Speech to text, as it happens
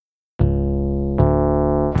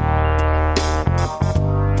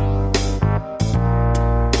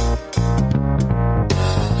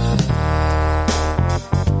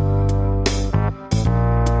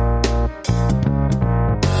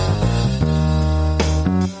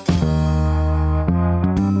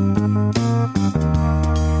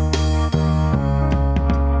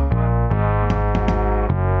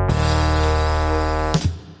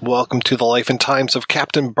welcome to the life and times of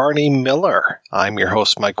Captain Barney Miller. I'm your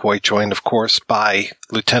host, Mike White, joined, of course, by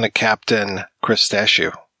Lieutenant Captain Chris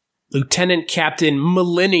Stashew. Lieutenant Captain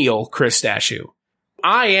Millennial Chris Stashew.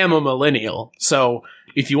 I am a millennial, so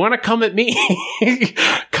if you want to come at me,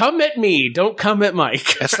 come at me. Don't come at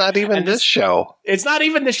Mike. It's not even this show. It's not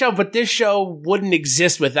even the show, but this show wouldn't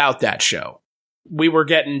exist without that show. We were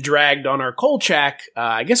getting dragged on our Kolchak,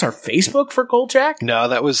 I guess our Facebook for Kolchak? No,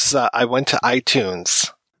 that was, I went to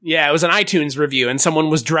iTunes. Yeah, it was an iTunes review, and someone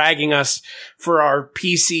was dragging us for our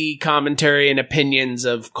PC commentary and opinions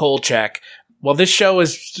of Kolchak. Well, this show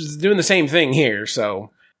is doing the same thing here, so...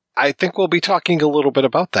 I think we'll be talking a little bit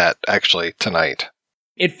about that, actually, tonight.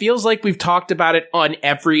 It feels like we've talked about it on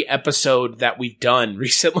every episode that we've done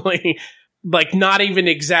recently. Like, not even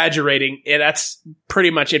exaggerating. That's pretty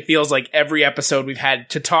much, it feels like every episode we've had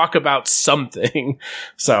to talk about something.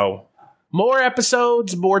 So, more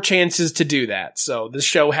episodes, more chances to do that. So, this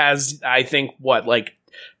show has, I think,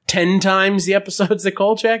 10 times the episodes that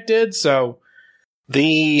Kolchak did? So,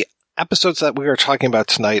 the episodes that we are talking about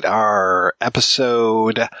tonight are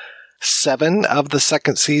episode 7 of the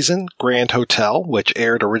second season, Grand Hotel, which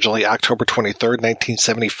aired originally October 23rd,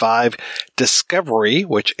 1975, Discovery,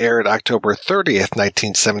 which aired October 30th,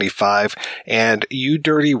 1975, and You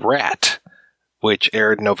Dirty Rat, which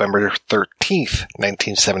aired November 13th,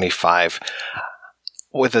 1975.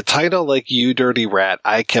 With a title like You Dirty Rat,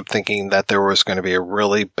 I kept thinking that there was going to be a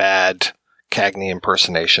really bad Cagney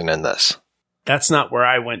impersonation in this. That's not where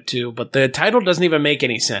I went to, but the title doesn't even make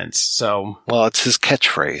any sense, so... Well, it's his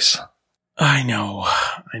catchphrase. I know.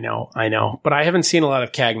 But I haven't seen a lot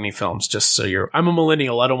of Cagney films, just so you're... I'm a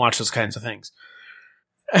millennial, I don't watch those kinds of things.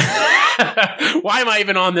 Why am I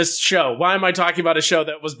even on this show? Why am I talking about a show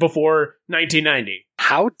that was before 1990?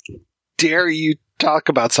 How dare you talk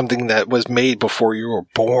about something that was made before you were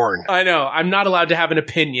born? I know, I'm not allowed to have an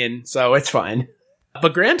opinion, so it's fine.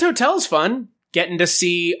 But Grand Hotel is fun. Getting to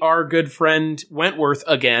see our good friend Wentworth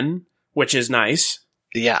again, which is nice.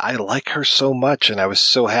 Yeah, I like her so much, and I was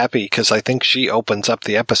so happy because I think she opens up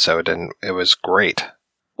the episode, and it was great.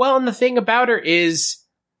 Well, and the thing about her is,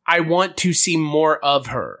 I want to see more of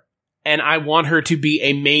her, and I want her to be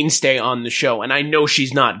a mainstay on the show, and I know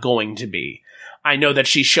she's not going to be. I know that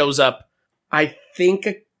she shows up, I think,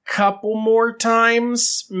 a couple more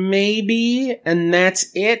times, maybe, and that's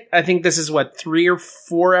it. I think this is, 3 or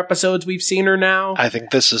 4 episodes we've seen her now? I think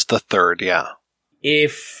this is the 3rd, yeah.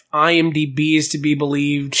 If IMDb is to be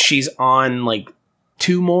believed, she's on,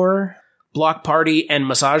 2 more, Block Party and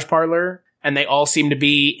Massage Parlor, and they all seem to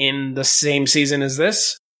be in the same season as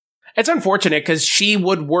this. It's unfortunate because she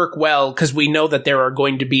would work well because we know that there are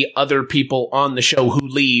going to be other people on the show who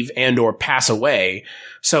leave and or pass away.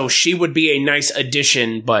 So she would be a nice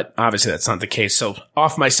addition, but obviously that's not the case. So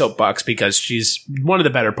off my soapbox because she's one of the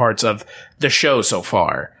better parts of the show so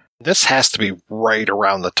far. This has to be right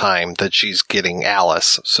around the time that she's getting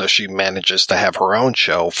Alice, so she manages to have her own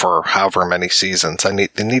show for however many seasons.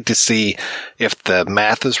 They need to see if the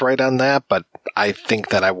math is right on that, but I think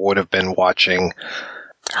that I would have been watching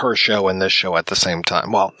her show and this show at the same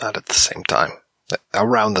time. Well, not at the same time.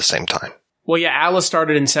 Around the same time. Well, yeah, Alice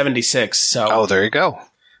started in 76, so... Oh, there you go.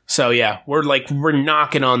 So, yeah, we're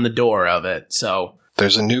knocking on the door of it, so...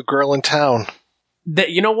 There's a new girl in town.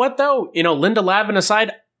 You know what, though? Linda Lavin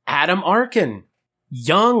aside, Adam Arkin.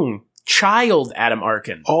 Young, child Adam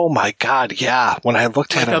Arkin. Oh, my God, yeah. When I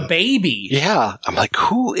looked at him... Like a baby. Yeah. I'm like,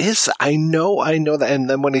 who is... I know that. And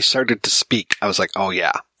then when he started to speak, I was like, oh,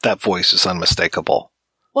 yeah, that voice is unmistakable.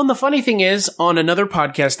 Well, and the funny thing is, on another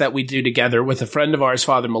podcast that we do together with a friend of ours,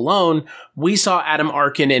 Father Malone, we saw Adam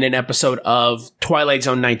Arkin in an episode of Twilight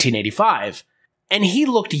Zone 1985, and he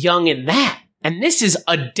looked young in that. And this is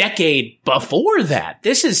a decade before that.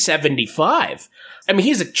 This is 75. I mean,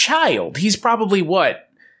 he's a child. He's probably,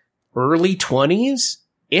 early 20s?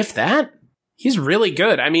 If that? He's really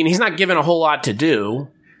good. I mean, he's not given a whole lot to do.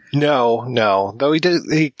 No. Though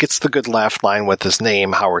he gets the good laugh line with his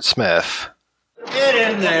name, Howard Smith. Get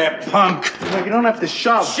in there, punk. Look, you don't have to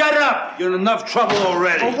shove. Shut up! You're in enough trouble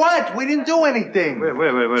already. For what? We didn't do anything. Wait a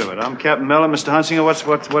minute. I'm Captain Miller, Mr. Hunsinger.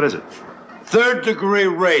 What is it? 3rd-degree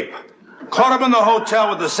rape. Caught him in the hotel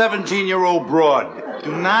with a 17-year-old broad.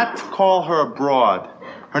 Do not call her a broad.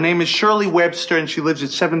 Her name is Shirley Webster, and she lives at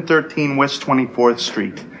 713 West 24th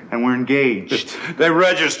Street. And we're engaged. They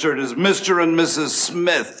registered as Mr. and Mrs.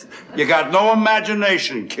 Smith. You got no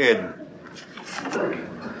imagination, kid.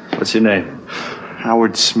 What's your name?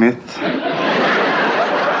 Howard Smith.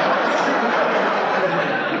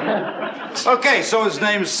 Okay, so his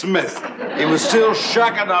name's Smith. He was still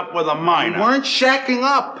shacking up with a minor. We weren't shacking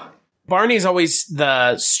up. Barney's always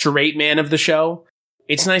the straight man of the show.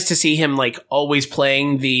 it's nice to see him like always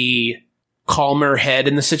playing the calmer head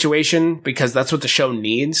in the situation because that's what the show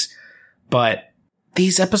needs. But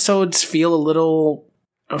these episodes feel a little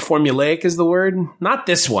formulaic is the word. Not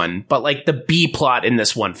this one, but like the B plot in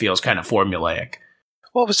this one feels kind of formulaic.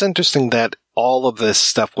 Well, it was interesting that all of this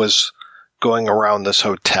stuff was going around this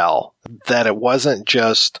hotel, that it wasn't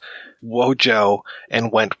just Wojo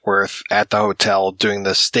and Wentworth at the hotel doing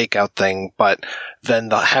the stakeout thing, but then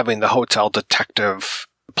having the hotel detective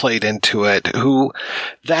played into it, who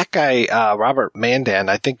that guy, Robert Mandan,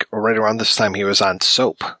 I think right around this time he was on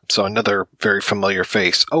Soap. So another very familiar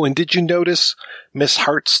face. Oh, and did you notice Miss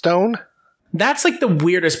Heartstone? That's like the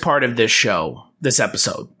weirdest part of this show, this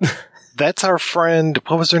episode. That's our friend,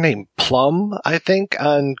 what was her name? Plum, I think,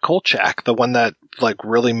 on Kolchak, the one that like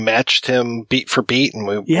really matched him beat for beat.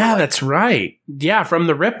 And that's right. Yeah, from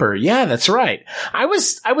The Ripper. Yeah, that's right. I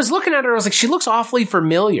was looking at her, I was like, she looks awfully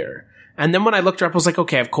familiar. And then when I looked her up, I was like,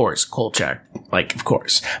 okay, of course, Kolchak. Like, of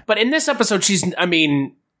course. But in this episode,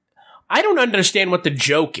 I don't understand what the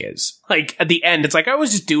joke is. Like, at the end, it's like, I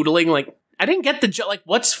was just doodling, like, I didn't get the joke. Like,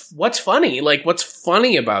 what's funny? Like, what's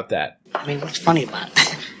funny about that? I mean, what's funny about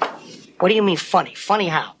it? What do you mean funny? Funny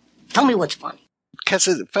how? Tell me what's funny. Because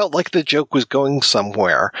it felt like the joke was going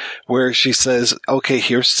somewhere where she says, okay,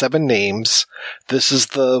 here's 7 names. This is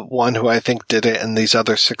the one who I think did it, and these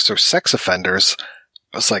other 6 are sex offenders.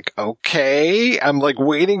 I was like, okay. I'm like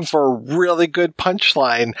waiting for a really good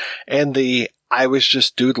punchline, and I was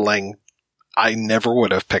just doodling. I never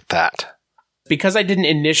would have picked that. Because I didn't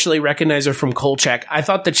initially recognize her from Kolchak, I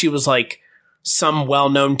thought that she was like some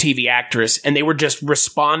well-known TV actress, and they were just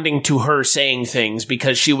responding to her saying things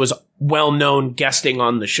because she was well-known guesting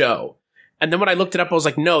on the show. And then when I looked it up, I was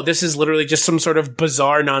like, no, this is literally just some sort of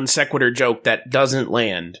bizarre non sequitur joke that doesn't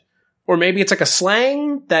land. Or maybe it's like a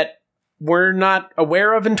slang that we're not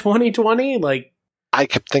aware of in 2020. Like, I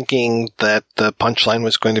kept thinking that the punchline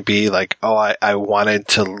was going to be like, oh, I wanted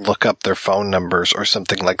to look up their phone numbers or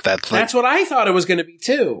something like that. That's what I thought it was going to be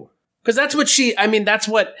too. Because that's what that's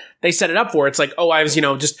what they set it up for. It's like, oh, I was,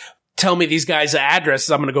 just tell me these guys' addresses.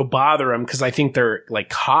 I'm going to go bother them because I think they're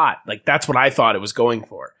like hot. Like, that's what I thought it was going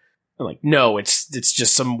for. I'm like, no, it's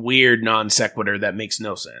just some weird non sequitur that makes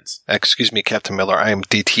no sense. Excuse me, Captain Miller. I am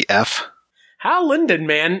DTF. Hal Linden,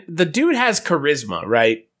 man, the dude has charisma,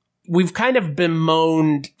 right? We've kind of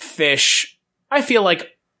bemoaned Fish, I feel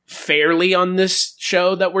like, fairly on this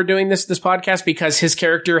show that we're doing this podcast because his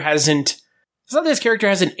character it's not that his character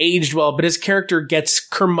hasn't aged well, but his character gets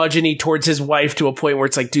curmudgeon-y towards his wife to a point where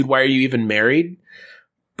it's like, dude, why are you even married?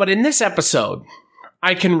 But in this episode,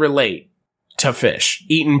 I can relate to Fish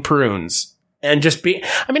eating prunes and just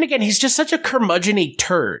again, he's just such a curmudgeon-y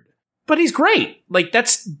turd, but he's great. Like,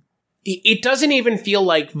 it doesn't even feel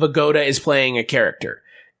like Vigoda is playing a character.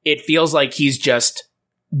 It feels like he's just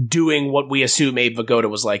doing what we assume Abe Vigoda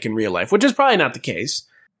was like in real life, which is probably not the case.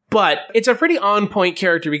 But it's a pretty on-point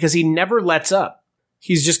character because he never lets up.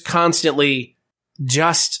 He's just constantly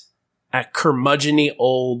just a curmudgeon-y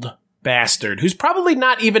old bastard who's probably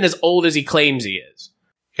not even as old as he claims he is.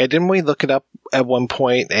 Yeah, didn't we look it up at one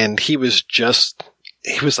point, and he was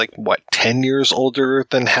like, 10 years older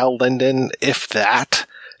than Hal Linden, if that?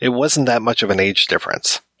 It wasn't that much of an age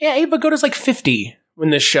difference. Yeah, Abe Vigoda's like 50 when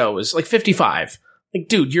this show is, like 55. Like,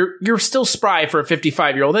 dude, you're still spry for a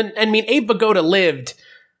 55-year-old. And Abe Vigoda lived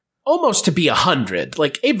almost to be 100.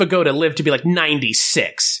 Like, Abe Vigoda lived to be like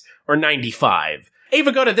 96 or 95. Abe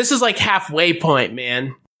Vigoda, this is like halfway point,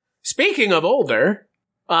 man. Speaking of older,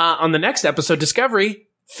 on the next episode, Discovery,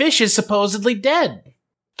 Fish is supposedly dead.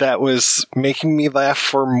 That was making me laugh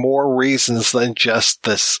for more reasons than just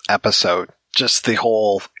this episode. Just the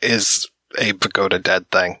whole is Abe Vigoda dead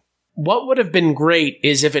thing. What would have been great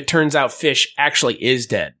is if it turns out Fish actually is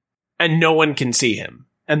dead and no one can see him.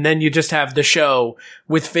 And then you just have the show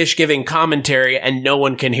with Fish giving commentary and no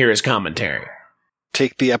one can hear his commentary.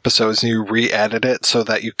 Take the episodes and you re-edit it so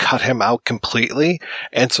that you cut him out completely.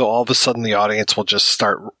 And so all of a sudden the audience will just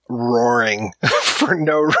start roaring for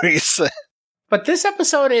no reason. But this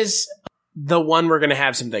episode is the one we're going to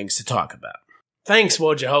have some things to talk about. Thanks,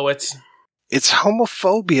 Wojciehowicz. It's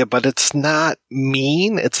homophobia, but it's not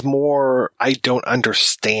mean. It's more, I don't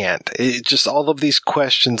understand. It just all of these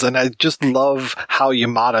questions, and I just love how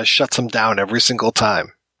Yamada shuts them down every single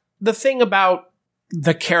time. The thing about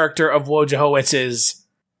the character of Wojciehowicz is,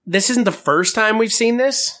 this isn't the first time we've seen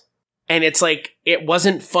this, and it's like, it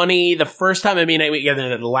wasn't funny the first time.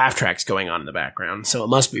 The laugh track's going on in the background, so it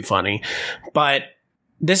must be funny. But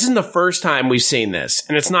this isn't the first time we've seen this,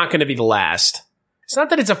 and it's not going to be the last. It's not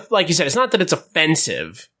that like you said, it's not that it's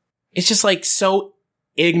offensive. It's just like so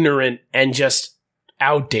ignorant and just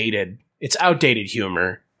outdated. It's outdated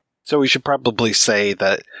humor. So we should probably say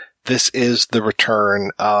that this is the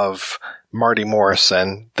return of Marty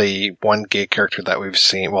Morrison, the one gay character that we've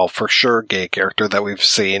seen, well, for sure gay character that we've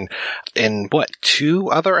seen in, 2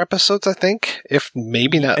 other episodes, I think? If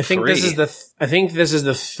maybe not I think 3. I think this is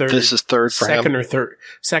the third. This is third for second him?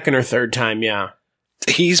 Second or third time, yeah.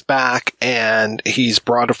 He's back, and he's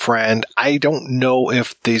brought a friend. I don't know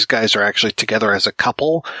if these guys are actually together as a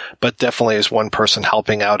couple, but definitely as one person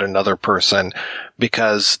helping out another person,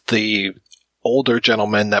 because the older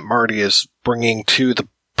gentleman that Marty is bringing to the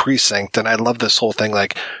precinct, and I love this whole thing,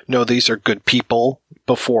 like, no, these are good people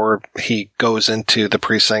before he goes into the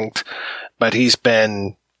precinct, but he's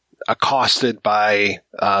been accosted by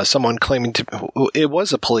someone claiming it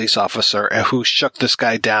was a police officer who shook this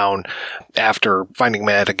guy down after finding him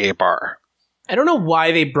at a gay bar. I don't know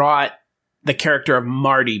why they brought the character of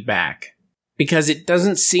Marty back, because it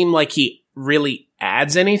doesn't seem like he really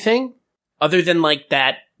adds anything other than like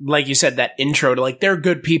that, like you said, that intro to like, they're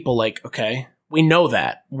good people. Like, okay, we know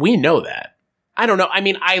that. I don't know. I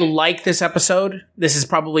mean, I like this episode. This is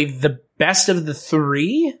probably the best of the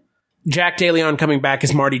 3. Jack DeLeon coming back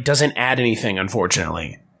as Marty doesn't add anything,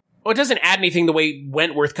 unfortunately. Well, it doesn't add anything the way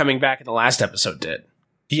Wentworth coming back in the last episode did.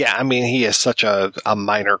 Yeah, I mean, he is such a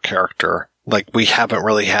minor character. Like, we haven't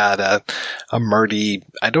really had a Marty.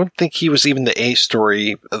 I don't think he was even the A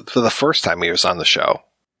story for the first time he was on the show.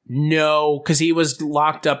 No, because he was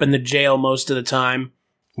locked up in the jail most of the time.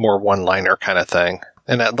 More one-liner kind of thing.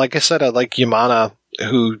 And like I said, I like Yamana,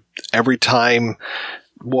 who every time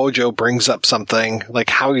Wojo brings up something, like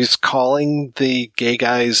how he's calling the gay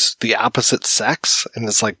guys the opposite sex, and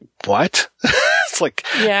it's like, what? It's like...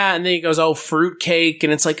 Yeah, and then he goes, oh, fruitcake,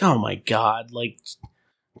 and it's like, oh my god, like,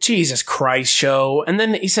 Jesus Christ, show. And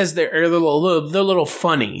then he says they're a little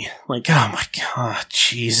funny. Like, oh my god,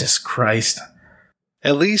 Jesus Christ.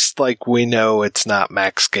 At least, like, we know it's not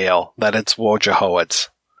Max Gale, that it's Wojciehowicz.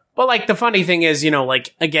 But, like, the funny thing is, you know,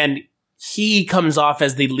 like, again, he comes off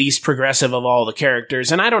as the least progressive of all the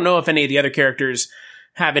characters, and I don't know if any of the other characters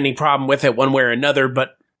have any problem with it one way or another,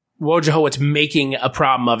 but Wojciehowicz making a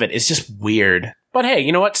problem of it is just weird. But hey,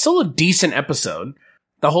 you know what? Still a decent episode.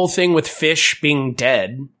 The whole thing with Fish being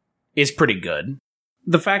dead is pretty good.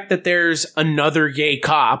 The fact that there's another gay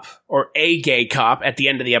cop, or a gay cop, at the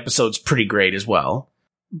end of the episode's pretty great as well.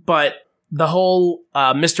 But the whole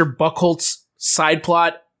Mr. Buckholtz side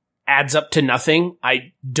plot adds up to nothing.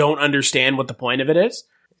 I don't understand what the point of it is.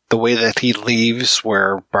 The way that he leaves,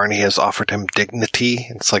 where Barney has offered him dignity,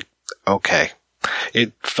 it's like, okay.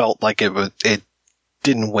 It felt like it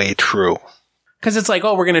didn't weigh true. Because it's like,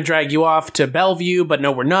 oh, we're going to drag you off to Bellevue, but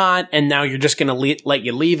no, we're not. And now you're just going to let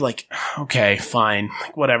you leave. Like, okay, fine.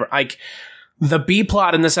 Like, whatever. The B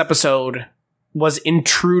plot in this episode was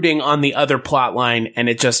intruding on the other plot line, and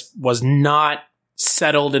it just was not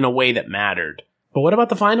settled in a way that mattered. But what about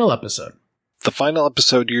the final episode? The final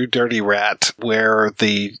episode, You Dirty Rat, where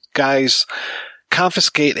the guys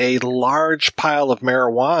confiscate a large pile of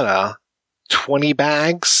marijuana, 20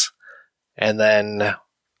 bags, and then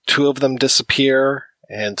 2 of them disappear,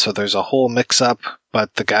 and so there's a whole mix-up,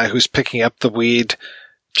 but the guy who's picking up the weed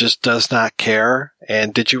just does not care.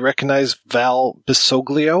 And did you recognize Val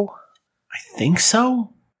Bisoglio? I think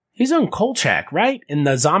so. He's on Kolchak, right? In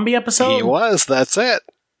the zombie episode? He was, that's it.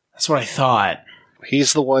 That's what I thought.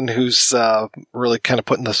 He's the one who's really kind of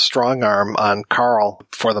putting the strong arm on Carl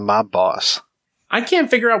for the mob boss. I can't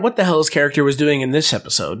figure out what the hell his character was doing in this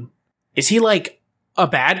episode. Is he like a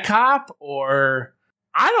bad cop, or...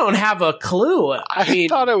 I don't have a clue. I mean,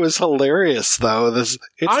 thought it was hilarious, though.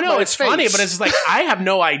 I know it's funny, but it's like I have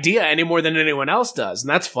no idea any more than anyone else does, and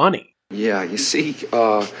that's funny. Yeah, you see,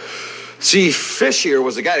 Fish here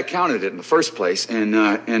was the guy that counted it in the first place, and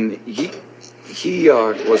he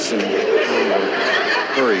was in a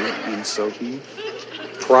hurry, and so he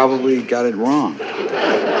probably got it wrong.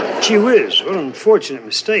 Gee whiz, what an unfortunate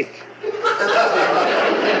mistake.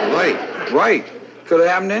 Right. Could have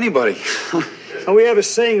happened to anybody. And we have a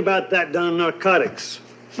saying about that down in narcotics.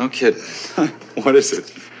 No kidding. What is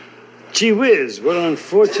it? Gee whiz, what an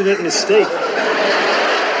unfortunate mistake.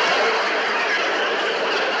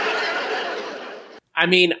 I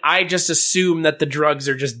mean, I just assume that the drugs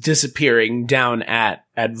are just disappearing down at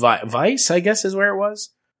Vice, I guess is where it was.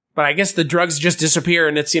 But I guess the drugs just disappear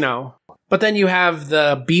and it's, But then you have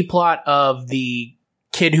the B plot of the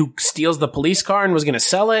kid who steals the police car and was going to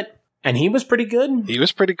sell it. And he was pretty good. He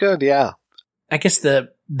was pretty good, yeah. I guess the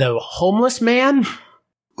homeless man?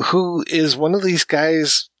 Who is one of these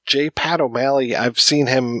guys, J. Pat O'Malley. I've seen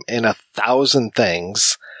him in 1,000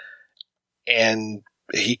 things. And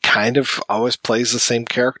he kind of always plays the same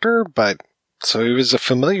character, but So he was a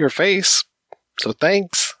familiar face. So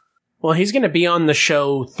thanks. Well, he's going to be on the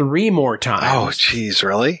show 3 more times. Oh, jeez,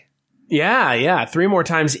 really? Yeah. 3 more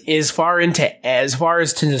times as far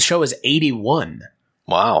as to the show as 81.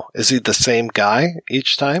 Wow. Is he the same guy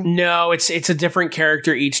each time? No, it's a different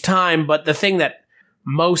character each time, but the thing that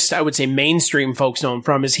most, I would say, mainstream folks know him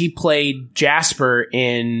from is he played Jasper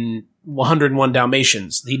in 101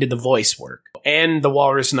 Dalmatians. He did the voice work. And the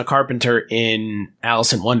Walrus and the Carpenter in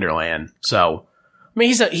Alice in Wonderland. So, I mean,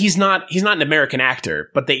 he's not an American actor,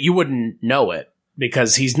 but that you wouldn't know it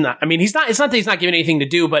because he's not, I mean, it's not that he's not given anything to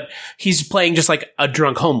do, but he's playing just like a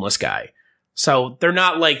drunk homeless guy. So they're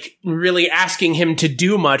not like really asking him to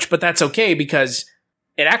do much, but that's okay because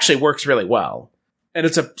it actually works really well. And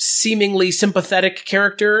it's a seemingly sympathetic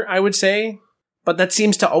character, I would say. But that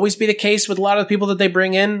seems to always be the case with a lot of the people that they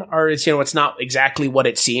bring in, or it's not exactly what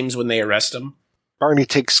it seems when they arrest him. Barney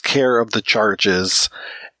takes care of the charges,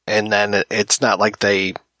 and then it's not like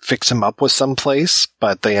they fix him up with someplace,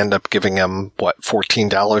 but they end up giving him,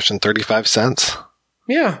 $14.35?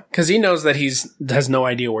 Yeah, because he knows that has no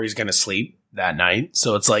idea where he's going to sleep that night.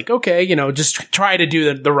 So it's like, okay, just try to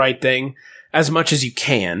do the right thing as much as you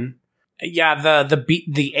can. Yeah,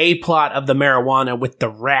 the A plot of the marijuana with the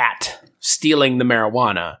rat stealing the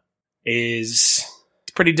marijuana is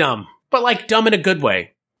pretty dumb, but like dumb in a good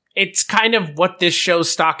way. It's kind of what this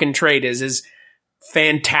show's stock and trade is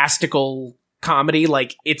fantastical comedy.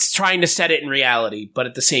 Like it's trying to set it in reality, but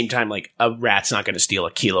at the same time, like a rat's not going to steal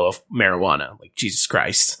a kilo of marijuana. Like Jesus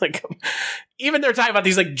Christ. Like even they're talking about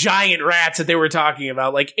these like giant rats that they were talking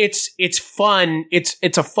about. Like it's fun. It's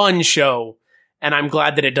a fun show. And I'm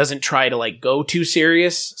glad that it doesn't try to like go too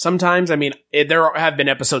serious sometimes. I mean, there have been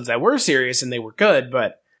episodes that were serious and they were good,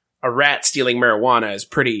 but a rat stealing marijuana is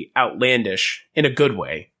pretty outlandish in a good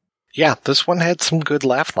way. Yeah, this one had some good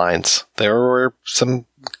laugh lines. There were some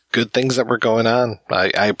good things that were going on.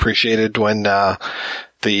 I appreciated when the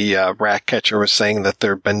rat catcher was saying that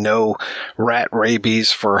there had been no rat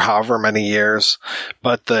rabies for however many years,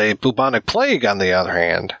 but the bubonic plague, on the other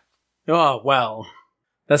hand. Oh, well.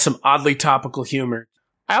 That's some oddly topical humor.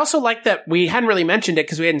 I also like that we hadn't really mentioned it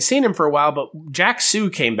because we hadn't seen him for a while, but Jack Sue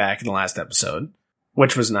came back in the last episode,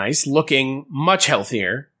 which was nice, looking much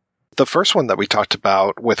healthier. The first one that we talked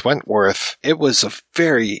about with Wentworth, it was a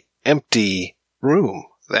very empty room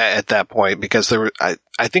at that point because there were, I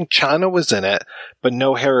think Chana was in it, but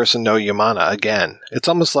no Harris and no Yamana again. It's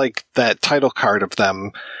almost like that title card of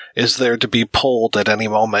them is there to be pulled at any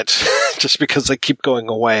moment just because they keep going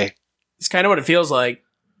away. It's kind of what it feels like.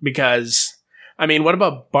 Because, I mean, what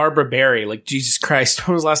about Barbara Barry? Like, Jesus Christ,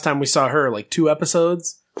 when was the last time we saw her? Like 2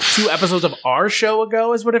 episodes? 2 episodes of our show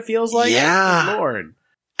ago is what it feels like? Yeah. Good Lord.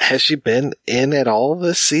 Has she been in at all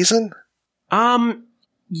this season?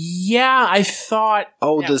 Yeah, I thought.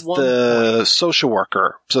 Oh, the social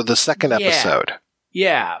worker. So the second episode.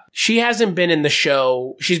 Yeah. She hasn't been in the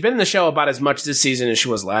show. She's been in the show about as much this season as she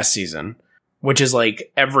was last season, which is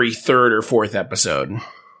like every 3rd or 4th episode.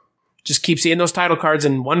 Just keep seeing those title cards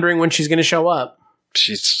and wondering when she's going to show up.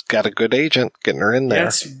 She's got a good agent getting her in there.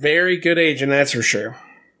 That's very good agent, that's for sure.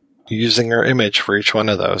 Using her image for each one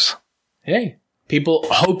of those. Hey, people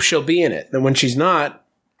hope she'll be in it. And when she's not...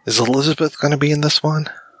 Is Elizabeth going to be in this one?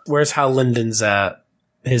 Where's Hal Linden's,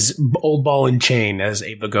 his old ball and chain, as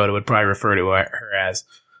Ava Goda would probably refer to her as.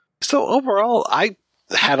 So overall, I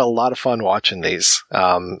had a lot of fun watching these.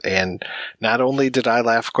 And not only did I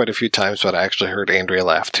laugh quite a few times, but I actually heard Andrea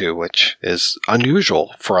laugh too, which is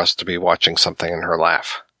unusual for us to be watching something and her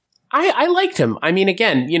laugh. I liked him. I mean,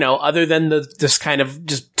 again, other than this kind of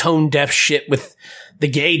just tone deaf shit with the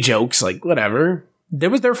gay jokes, like whatever,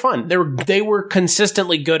 they're fun. They were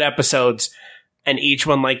consistently good episodes. And each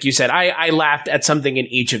one, like you said, I laughed at something in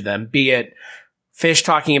each of them, be it Fish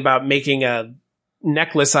talking about making a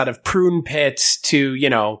necklace out of prune pits to,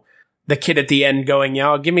 the kid at the end going,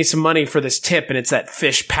 give me some money for this tip. And it's that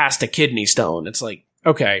fish passed a kidney stone. It's like,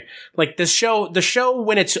 okay, like the show,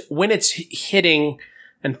 when it's hitting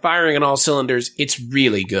and firing on all cylinders, it's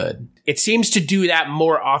really good. It seems to do that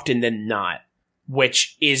more often than not,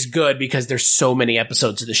 which is good because there's so many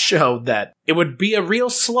episodes of the show that it would be a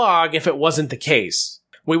real slog if it wasn't the case.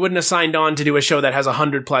 We wouldn't have signed on to do a show that has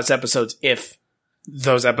 100+ episodes if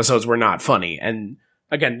those episodes were not funny. And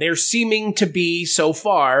again, they're seeming to be so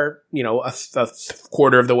far, a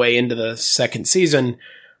quarter of the way into the 2nd season,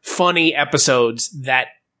 funny episodes that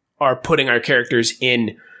are putting our characters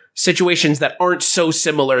in situations that aren't so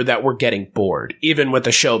similar that we're getting bored, even with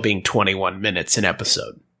the show being 21 minutes an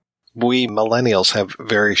episode. We millennials have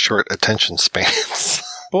very short attention spans.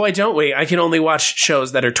 Boy, don't we? I can only watch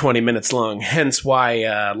shows that are 20 minutes long, hence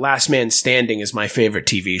why Last Man Standing is my favorite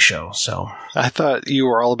TV show. So I thought you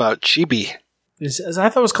were all about Chibi. I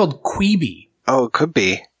thought it was called Quibi. Oh, it could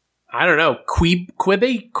be. I don't know.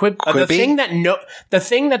 Quibi? The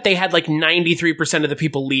thing that they had like 93% of the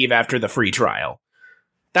people leave after the free trial.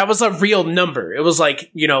 That was a real number. It was like,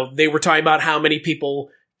 they were talking about how many people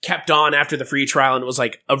kept on after the free trial, and it was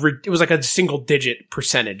like a single digit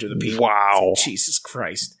percentage of the people. Wow. Jesus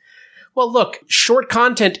Christ. Well, look, short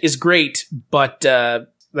content is great, but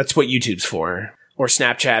that's what YouTube's for, or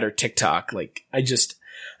Snapchat or TikTok. Like, I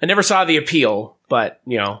never saw the appeal, but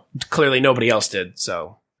clearly nobody else did.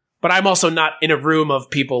 So, but I'm also not in a room of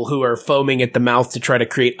people who are foaming at the mouth to try to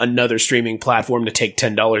create another streaming platform to take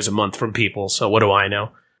 $10 a month from people. So what do I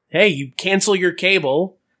know? Hey, you cancel your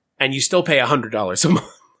cable and you still pay $100 a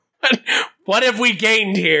month. What have we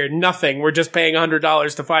gained here? Nothing. We're just paying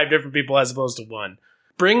 $100 to 5 different people as opposed to one.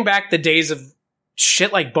 Bring back the days of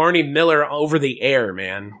shit like Barney Miller over the air,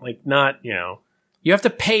 man. Like, not, you have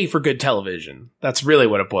to pay for good television. That's really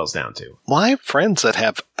what it boils down to. Well, I have friends that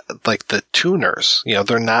have, like, the tuners.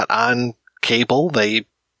 They're not on cable. They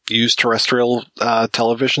use terrestrial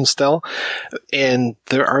television still. And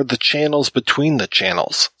there are the channels between the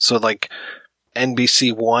channels. So, like,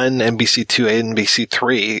 NBC 1, NBC 2, NBC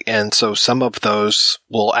 3. And so some of those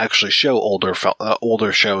will actually show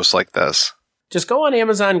older shows like this. Just go on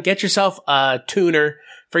Amazon, get yourself a tuner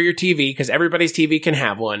for your TV, because everybody's TV can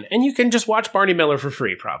have one. And you can just watch Barney Miller for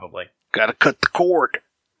free, probably. Gotta cut the cord.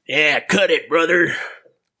 Yeah, cut it, brother.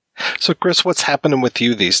 So, Chris, what's happening with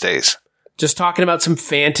you these days? Just talking about some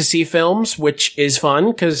fantasy films, which is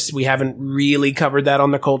fun, because we haven't really covered that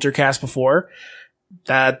on the Culture Cast before.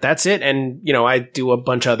 That's it. And, I do a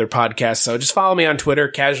bunch of other podcasts, so just follow me on Twitter,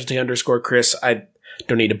 casualty_Chris. I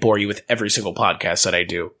don't need to bore you with every single podcast that I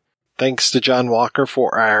do. Thanks to John Walker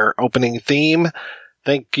for our opening theme.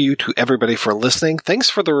 Thank you to everybody for listening. Thanks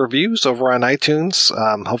for the reviews over on iTunes.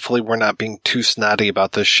 Hopefully we're not being too snotty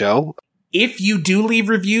about this show. If you do leave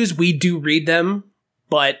reviews, we do read them.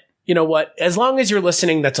 But you know what? As long as you're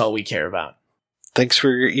listening, that's all we care about. Thanks for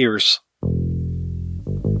your ears.